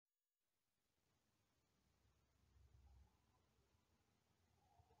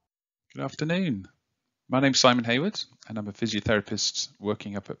Good afternoon. My name's Simon Hayward and I'm a physiotherapist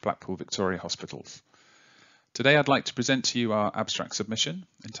working up at Blackpool Victoria Hospitals. Today I'd like to present to you our abstract submission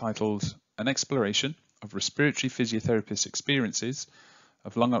entitled An Exploration of Respiratory Physiotherapist Experiences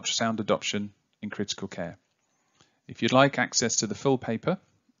of Lung Ultrasound Adoption in Critical Care. If you'd like access to the full paper,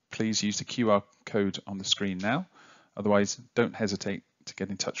 please use the QR code on the screen now. Otherwise, don't hesitate to get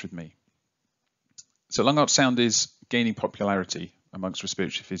in touch with me. So lung ultrasound is gaining popularity amongst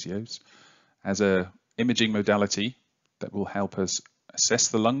respiratory physios as an imaging modality that will help us assess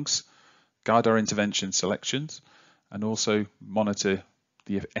the lungs, guide our intervention selections, and also monitor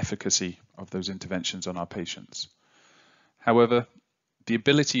the efficacy of those interventions on our patients. However, the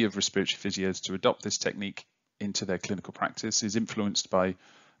ability of respiratory physios to adopt this technique into their clinical practice is influenced by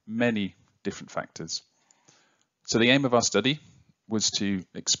many different factors. So the aim of our study was to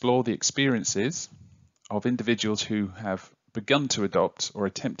explore the experiences of individuals who have begun to adopt or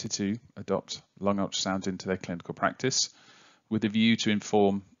attempted to adopt lung ultrasound into their clinical practice with a view to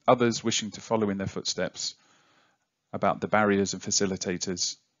inform others wishing to follow in their footsteps about the barriers and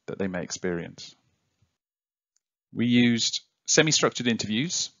facilitators that they may experience. We used semi-structured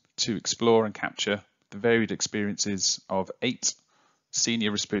interviews to explore and capture the varied experiences of 8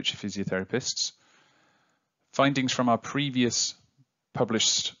 senior respiratory physiotherapists. Findings from our previous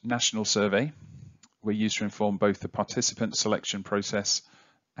published national survey were used to inform both the participant selection process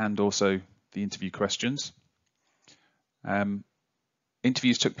and also the interview questions.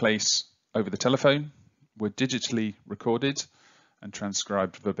 Interviews took place over the telephone, were digitally recorded and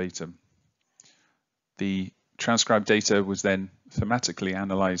transcribed verbatim. The transcribed data was then thematically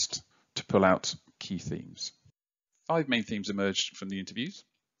analysed to pull out key themes. 5 main themes emerged from the interviews.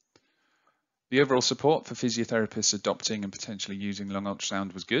 The overall support for physiotherapists adopting and potentially using lung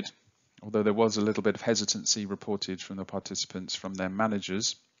ultrasound was good, although there was a little bit of hesitancy reported from the participants from their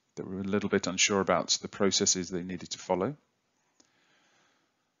managers that were a little bit unsure about the processes they needed to follow.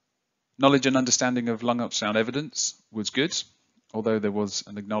 Knowledge and understanding of lung ultrasound evidence was good, although there was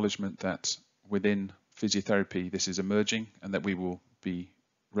an acknowledgement that within physiotherapy this is emerging and that we will be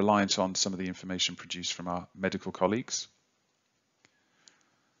reliant on some of the information produced from our medical colleagues.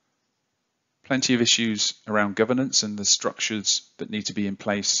 Plenty of issues around governance and the structures that need to be in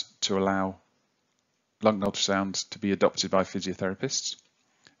place to allow lung ultrasound to be adopted by physiotherapists.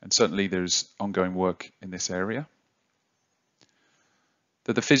 And certainly there's ongoing work in this area.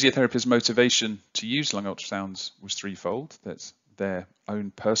 That the physiotherapist's motivation to use lung ultrasounds was threefold. That's their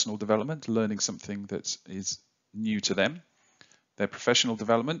own personal development, learning something that is new to them, their professional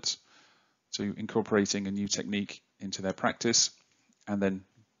development, so incorporating a new technique into their practice, and then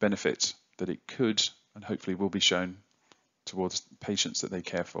benefit that it could and hopefully will be shown towards patients that they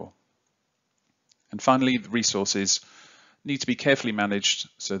care for. And finally, the resources need to be carefully managed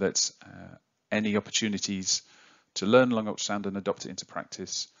so that any opportunities to learn lung ultrasound and adopt it into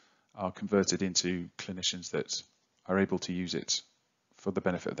practice are converted into clinicians that are able to use it for the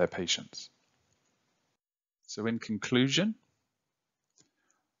benefit of their patients. So in conclusion,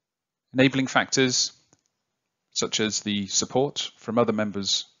 enabling factors such as the support from other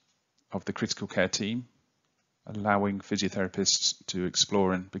members of the critical care team, allowing physiotherapists to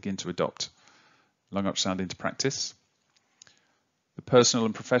explore and begin to adopt lung ultrasound into practice. The personal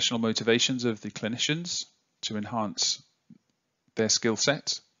and professional motivations of the clinicians to enhance their skill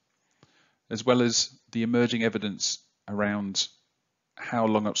set, as well as the emerging evidence around how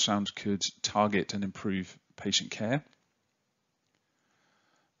lung ultrasound could target and improve patient care.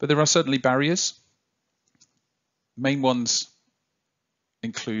 But there are certainly barriers. Main ones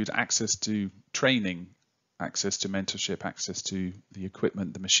include access to training, access to mentorship, access to the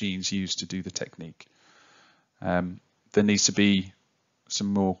equipment, the machines used to do the technique. There needs to be some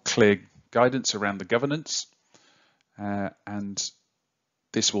more clear guidance around the governance, and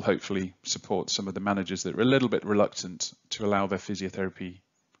this will hopefully support some of the managers that are a little bit reluctant to allow their physiotherapy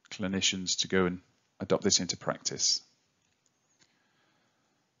clinicians to go and adopt this into practice.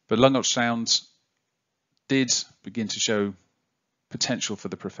 But lung ultrasound did begin to show potential for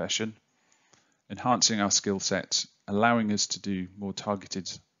the profession, enhancing our skill set, allowing us to do more targeted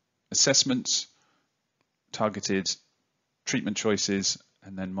assessments, targeted treatment choices,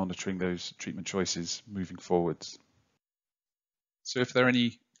 and then monitoring those treatment choices moving forwards. So if there are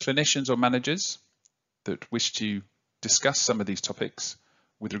any clinicians or managers that wish to discuss some of these topics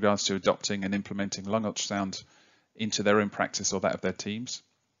with regards to adopting and implementing lung ultrasound into their own practice or that of their teams,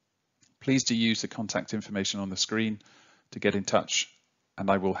 please do use the contact information on the screen to get in touch, and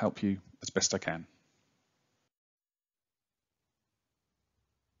I will help you as best I can.